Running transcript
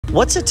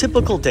What's a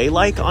typical day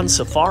like on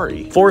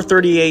safari?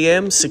 4:30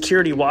 a.m.,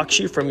 security walks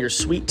you from your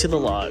suite to the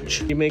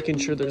lodge. You making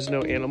sure there's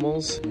no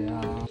animals?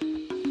 Yeah.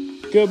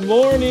 Good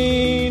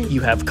morning!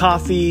 You have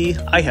coffee.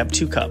 I have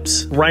 2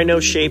 cups.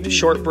 Rhino-shaped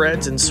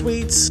shortbreads and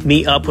sweets.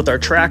 Meet up with our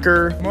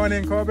tracker.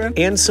 Morning, Corbin.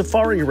 And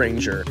safari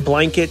ranger.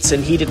 Blankets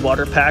and heated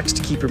water packs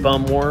to keep your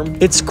bum warm.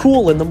 It's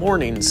cool in the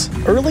mornings.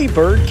 Early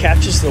bird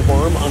catches the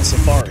worm on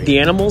safari. The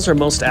animals are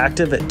most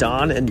active at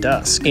dawn and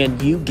dusk,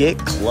 and you get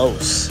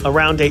close.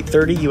 Around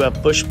 8:30, you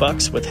have bush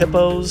bucks with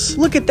hippos.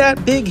 Look at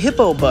that big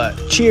hippo butt.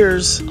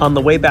 Cheers. On the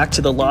way back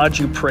to the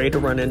lodge, you pray to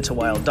run into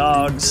wild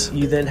dogs.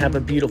 You then have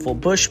a beautiful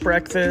bush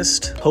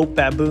breakfast. Hope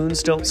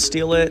baboons don't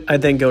steal it. I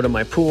then go to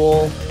my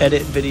pool,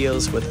 edit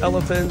videos with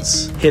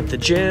elephants, hit the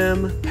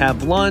gym,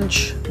 have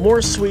lunch,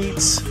 more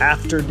sweets,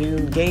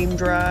 afternoon game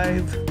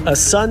drive, a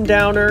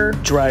sundowner,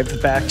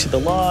 drive back to the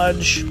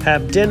lodge,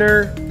 have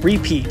dinner,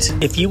 repeat.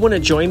 If you want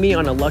to join me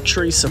on a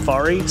luxury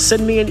safari,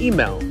 send me an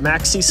email,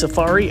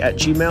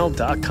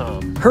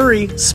 maxeysafari@gmail.com. Hurry!